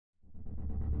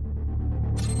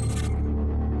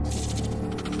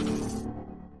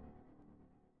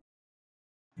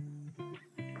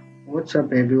What's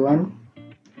up, everyone?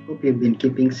 Hope you've been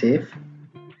keeping safe.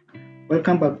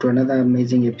 Welcome back to another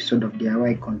amazing episode of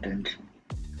DIY content.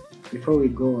 Before we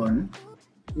go on,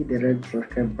 hit the red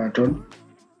subscribe button.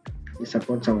 It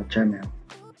supports our channel.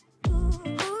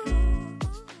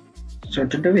 So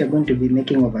today we are going to be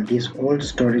making over this old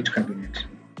storage cabinet.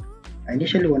 I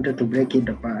initially wanted to break it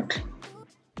apart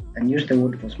and use the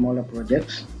wood for smaller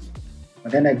projects,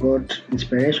 but then I got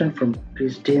inspiration from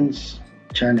Christine's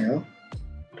channel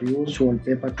to use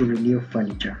wallpaper to relieve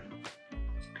furniture.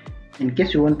 In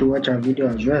case you want to watch our video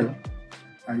as well,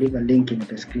 I'll leave a link in the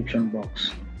description box.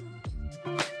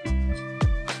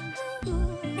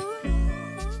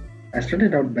 I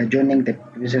started out by joining the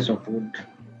pieces of wood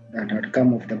that had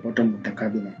come off the bottom of the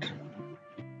cabinet.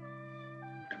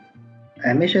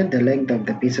 I measured the length of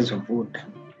the pieces of wood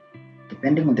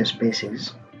depending on the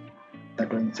spaces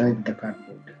that were inside the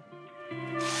cardboard.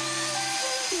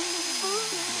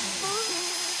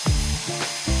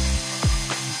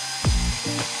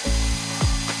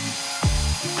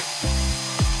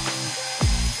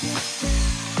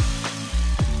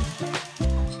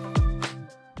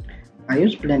 I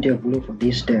used plenty of glue for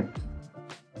this step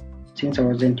since I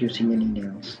wasn't using any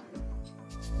nails.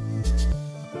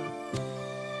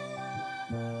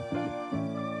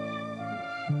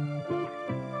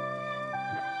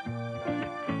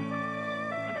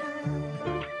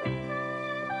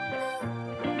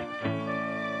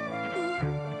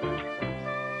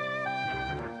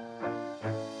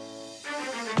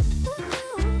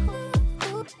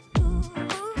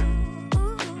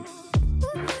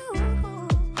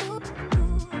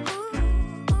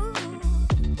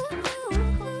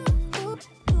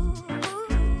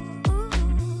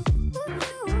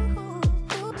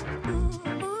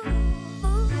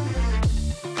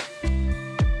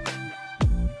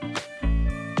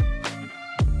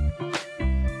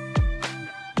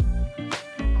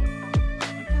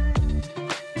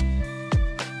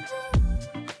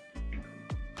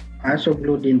 I also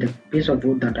glued in the piece of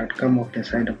wood that had come off the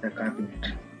side of the cabinet.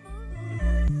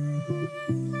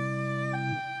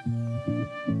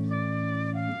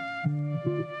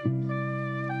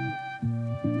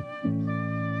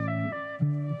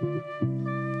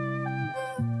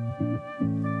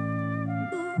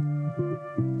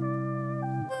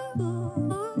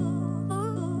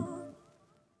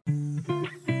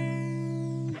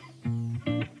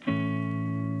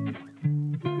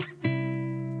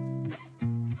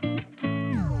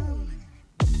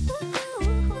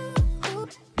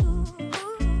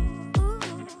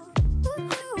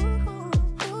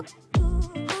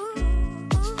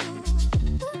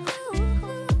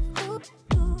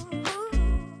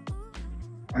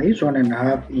 I used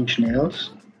 1.5-inch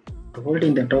nails to hold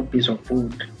in the top piece of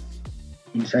wood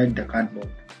inside the cardboard.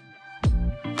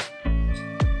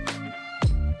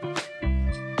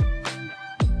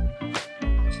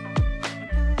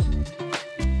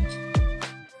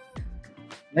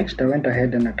 Next, I went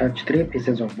ahead and attached 3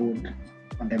 pieces of wood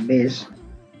on the base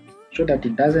so that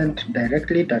it doesn't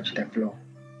directly touch the floor.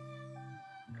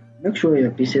 Make sure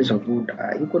your pieces of wood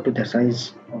are equal to the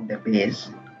size of the base,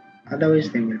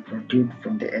 otherwise they will protrude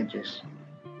from the edges.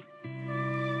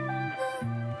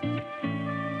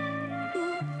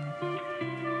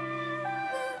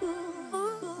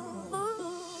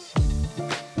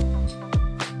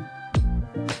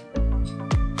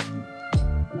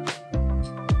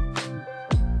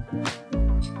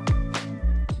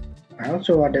 I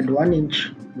also added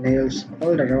 1-inch nails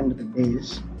all around the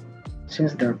base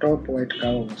since the top white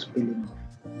cover was peeling off.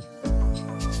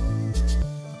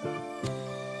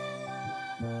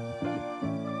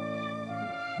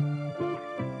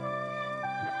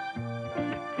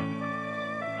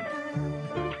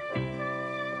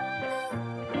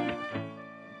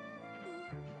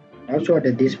 I also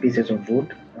added these pieces of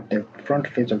wood on the front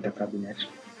face of the cabinet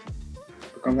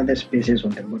to cover the spaces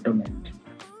on the bottom end.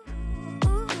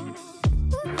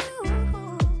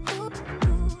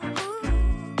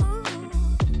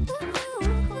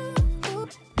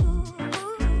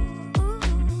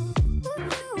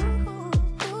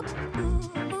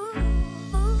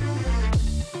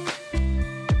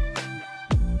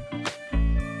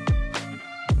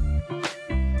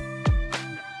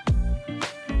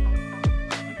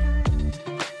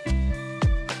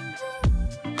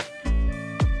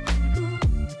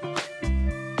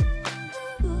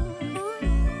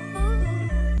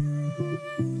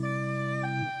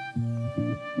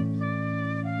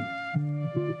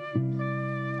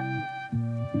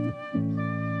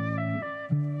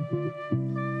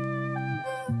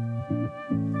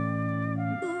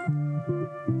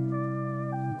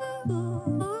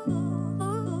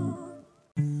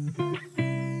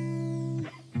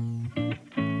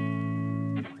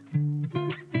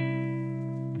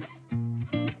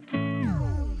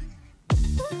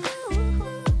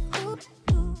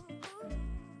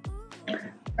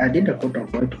 I did a coat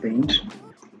of white paint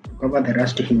to cover the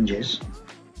rusty hinges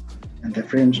and the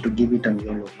frames to give it a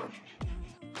new look.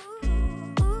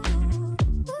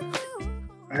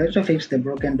 I also fixed the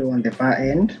broken door on the far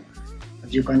end.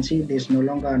 As you can see, there is no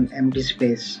longer an empty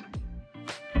space.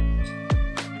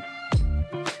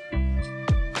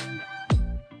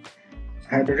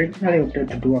 I had originally opted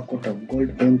to do a coat of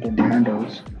gold paint on the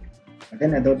handles, but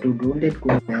then I thought it would only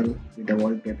go well with the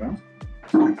wallpaper,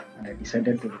 and I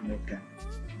decided to remove them.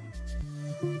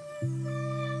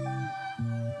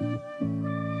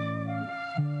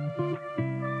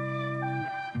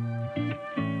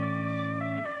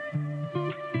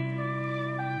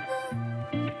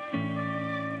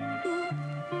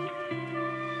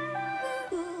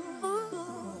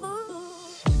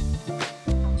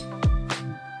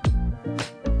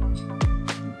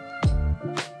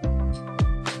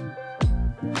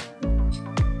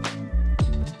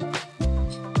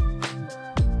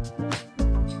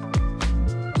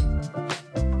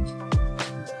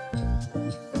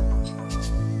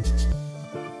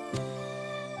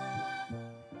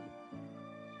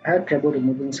 I had trouble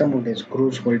removing some of the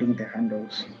screws holding the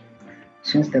handles,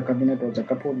 since the cabinet was a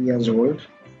couple of years old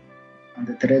and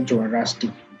the threads were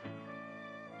rusty.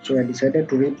 So I decided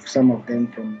to rip some of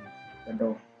them from the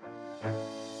door.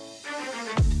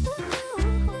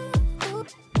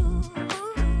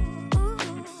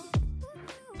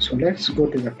 So let's go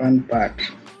to the fun part.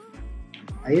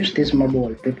 I used this marble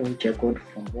wallpaper which I got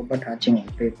from Robert Hatching on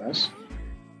papers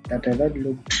that I thought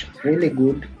looked really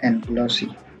good and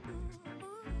glossy.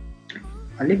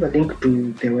 I'll leave a link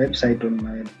to the website on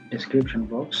my description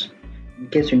box in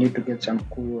case you need to get some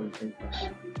cool wallpapers.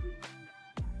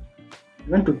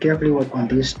 You want to carefully work on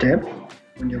this step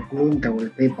when you're gluing the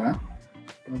wallpaper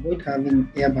to avoid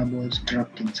having air bubbles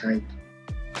trapped inside.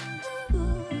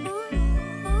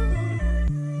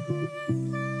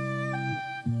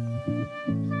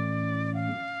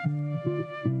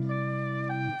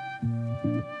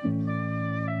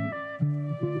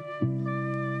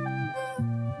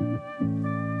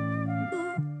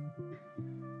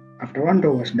 After one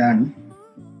door was done,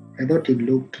 I thought it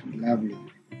looked lovely.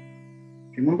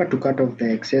 Remember to cut off the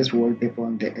excess wallpaper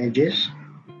on the edges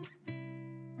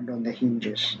and on the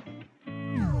hinges.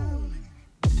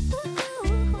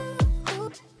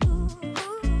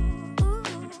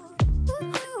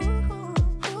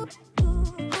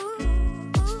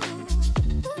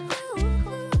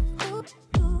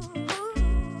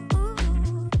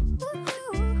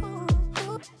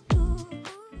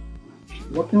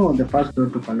 Working on the first door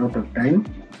took a lot of time,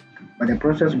 but the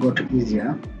process got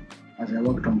easier as I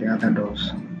worked on the other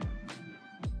doors.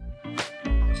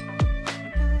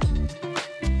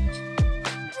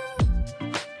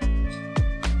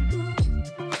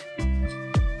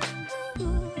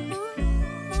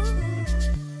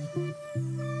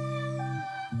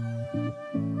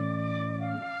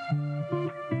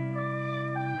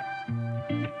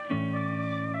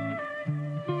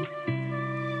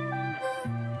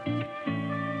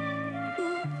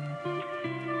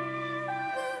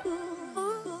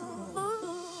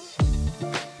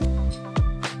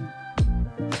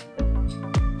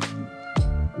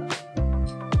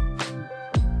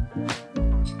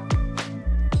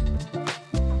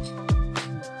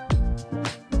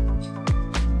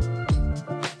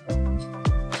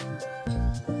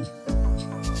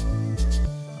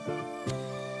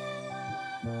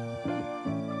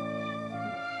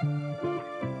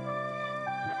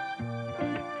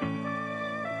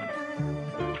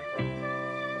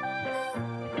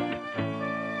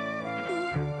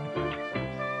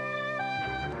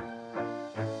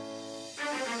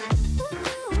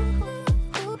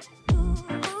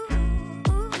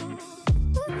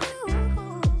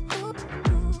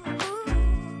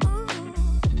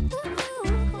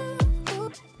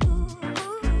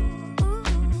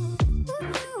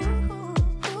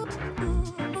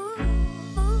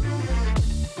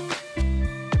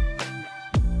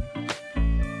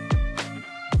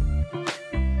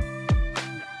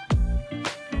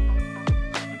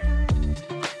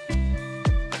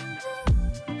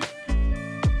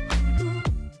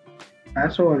 I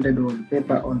also welded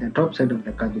wallpaper on the top side of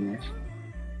the cabinet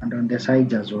and on the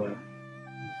sides as well.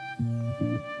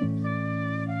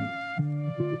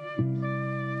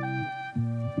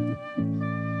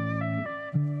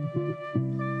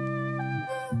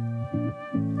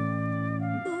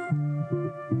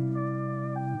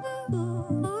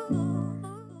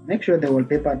 Make sure the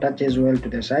wallpaper attaches well to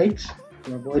the sides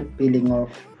to avoid peeling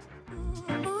off.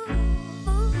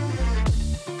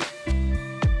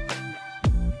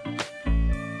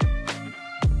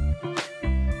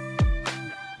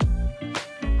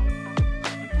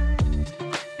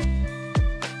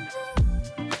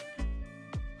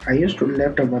 I used to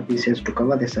leftover pieces to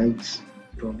cover the sides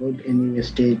to avoid any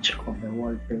wastage of the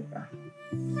wallpaper.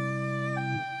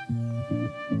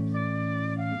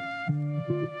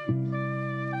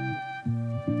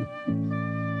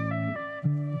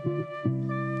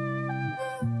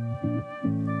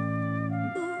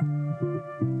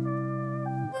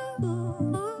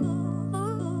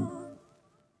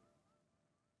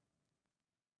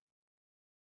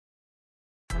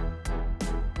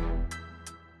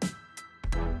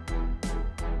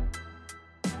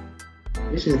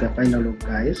 This is the final look,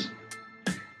 guys.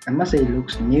 I must say it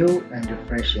looks new and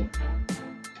refreshing.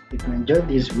 If you enjoyed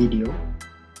this video,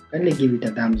 kindly give it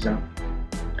a thumbs up.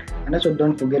 And also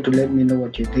don't forget to let me know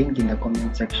what you think in the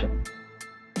comment section.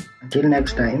 Until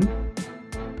next time,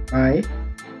 bye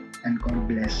and God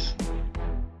bless.